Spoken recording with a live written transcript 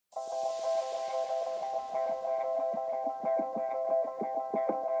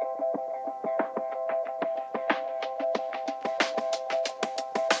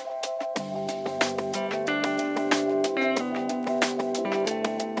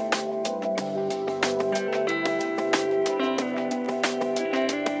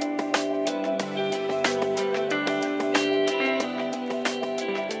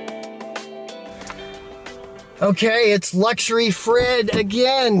Okay, it's Luxury Fred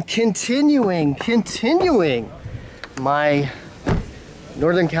again, continuing my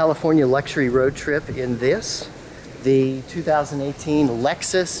Northern California luxury road trip in this, the 2018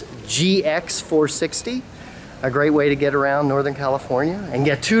 Lexus GX 460. A great way to get around Northern California and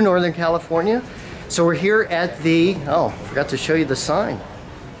get to Northern California. So we're here at the, oh, forgot to show you the sign.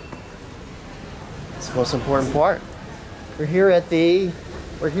 It's the most important part. We're here at the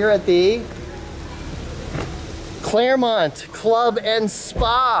Claremont Club and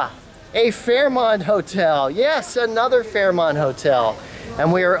Spa, a Fairmont hotel. Yes, another Fairmont hotel.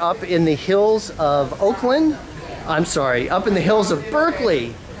 And we are up in the hills of Oakland. I'm sorry, up in the hills of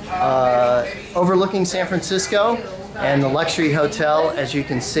Berkeley, overlooking San Francisco. And the luxury hotel, as you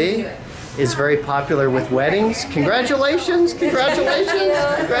can see, is very popular with weddings. Congratulations, congratulations,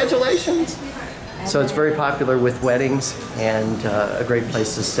 congratulations. So it's very popular with weddings and a great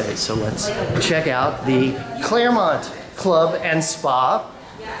place to stay. So let's check out the Claremont Club and Spa,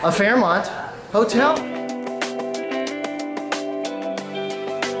 a Fairmont hotel.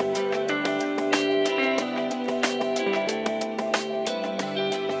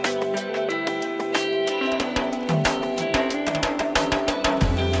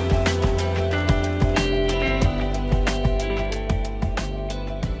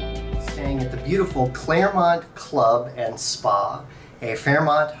 Beautiful Claremont Club and Spa, a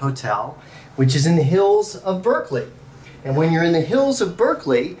Fairmont hotel, which is in the hills of Berkeley. And when you're in the hills of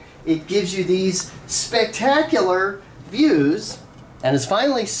Berkeley, it gives you these spectacular views, and it's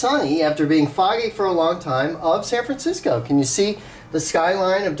finally sunny after being foggy for a long time, of San Francisco. Can you see the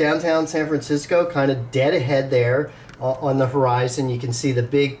skyline of downtown San Francisco kind of dead ahead there on the horizon? You can see the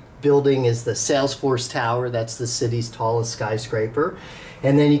big building is the Salesforce Tower. That's the city's tallest skyscraper.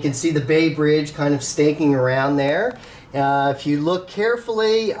 And then you can see the Bay Bridge kind of staking around there. If you look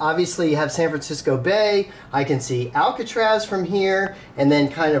carefully, obviously you have San Francisco Bay. I can see Alcatraz from here, and then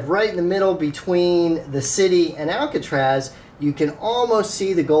kind of right in the middle between the city and Alcatraz, you can almost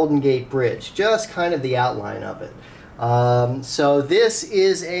see the Golden Gate Bridge, just kind of the outline of it. So this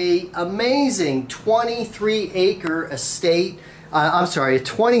is a amazing 23-acre estate. I'm sorry, a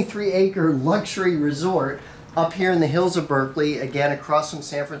 23-acre luxury resort up here in the hills of Berkeley, again across from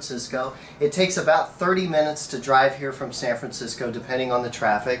San Francisco. It takes about 30 minutes to drive here from San Francisco, depending on the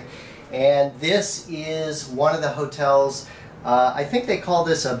traffic. And this is one of the hotels, I think they call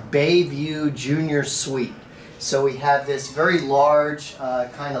this a Bayview Junior Suite. So we have this very large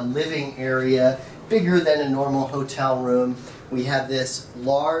kind of living area, bigger than a normal hotel room. We have this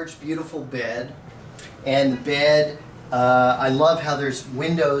large, beautiful bed. And the bed, I love how there's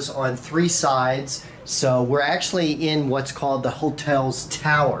windows on 3 sides. So we're actually in what's called the hotel's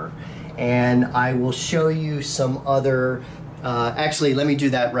tower, and I will show you some other, actually let me do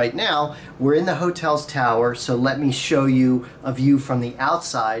that right now. We're in the hotel's tower, so let me show you a view from the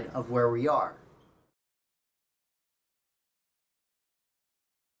outside of where we are.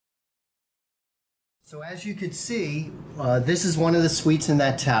 So as you could see, this is one of the suites in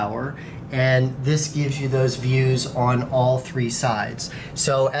that tower, and this gives you those views on all 3 sides.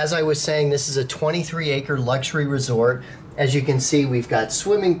 So as I was saying, this is a 23-acre luxury resort. As you can see, we've got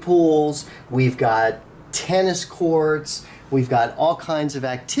swimming pools, we've got tennis courts, we've got all kinds of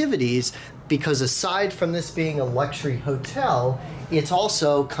activities, because aside from this being a luxury hotel, it's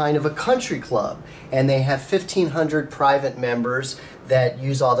also kind of a country club. And they have 1,500 private members that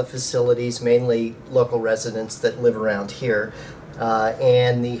use all the facilities, mainly local residents that live around here.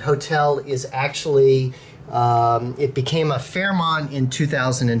 And the hotel is actually, it became a Fairmont in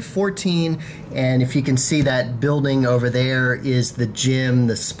 2014, and if you can see that building over there is the gym,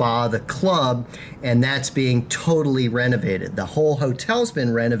 the spa, the club, and that's being totally renovated. The whole hotel's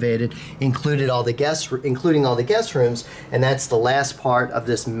been renovated, including all the guest rooms, and that's the last part of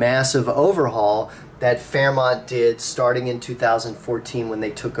this massive overhaul that Fairmont did starting in 2014 when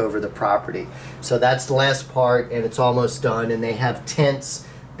they took over the property. So that's the last part, and it's almost done, and they have tents.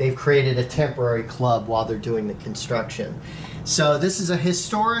 They've created a temporary club while they're doing the construction. So this is a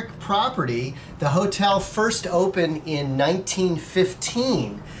historic property. The hotel first opened in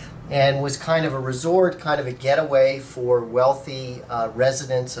 1915 and was kind of a resort, kind of a getaway for wealthy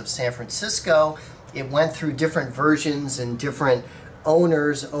residents of San Francisco. It went through different versions and different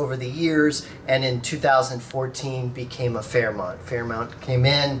owners over the years, and in 2014 became a Fairmont. Fairmont came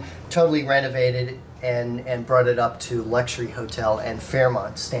in, totally renovated, and brought it up to luxury hotel and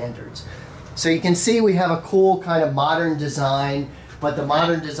Fairmont standards. So you can see we have a cool kind of modern design, but the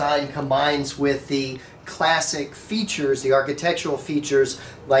modern design combines with the classic features, the architectural features,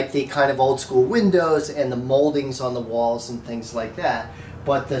 like the kind of old school windows and the moldings on the walls and things like that.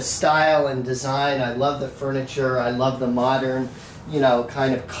 But the style and design, I love the furniture, I love the modern,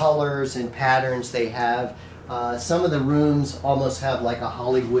 kind of colors and patterns they have. Some of the rooms almost have like a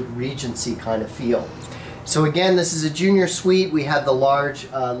Hollywood Regency kind of feel. So again, this is a junior suite. We have the large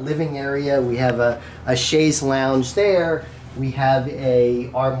living area. We have a chaise lounge there. We have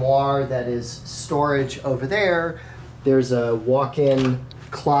a armoire that is storage over there. There's a walk-in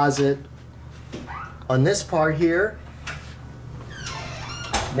closet on this part here.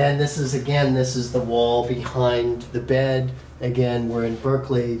 Then this is the wall behind the bed. Again, we're in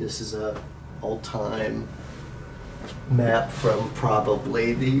Berkeley. This is a old-time map from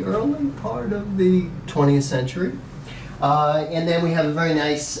probably the early part of the 20th century. And then we have a very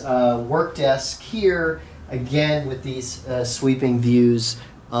nice work desk here, again with these sweeping views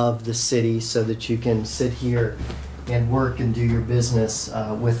of the city so that you can sit here and work and do your business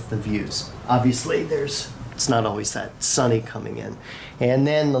with the views. Obviously it's not always that sunny coming in. And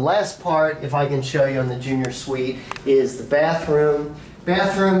then the last part, if I can show you on the junior suite, is the bathroom.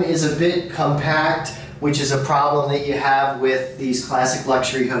 Bathroom is a bit compact, which is a problem that you have with these classic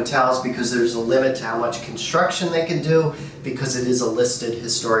luxury hotels because there's a limit to how much construction they can do because it is a listed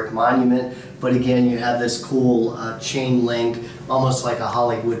historic monument. But again, you have this cool chain link, almost like a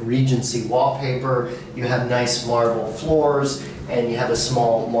Hollywood Regency wallpaper. You have nice marble floors, and you have a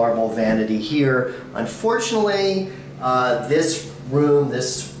small marble vanity here. Unfortunately, this room,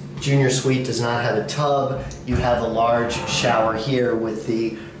 this junior suite, does not have a tub. You have a large shower here with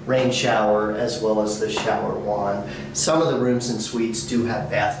the rain shower as well as the shower wand. Some of the rooms and suites do have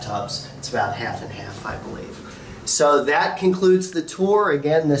bathtubs. It's about half and half, I believe. So that concludes the tour.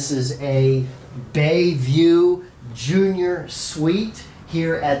 Again, this is a Bayview Junior Suite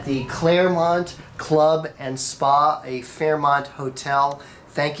here at the Claremont Club and Spa, a Fairmont hotel.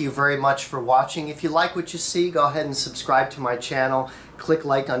 Thank you very much for watching. If you like what you see, go ahead and subscribe to my channel. Click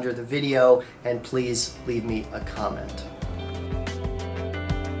like under the video, and please leave me a comment.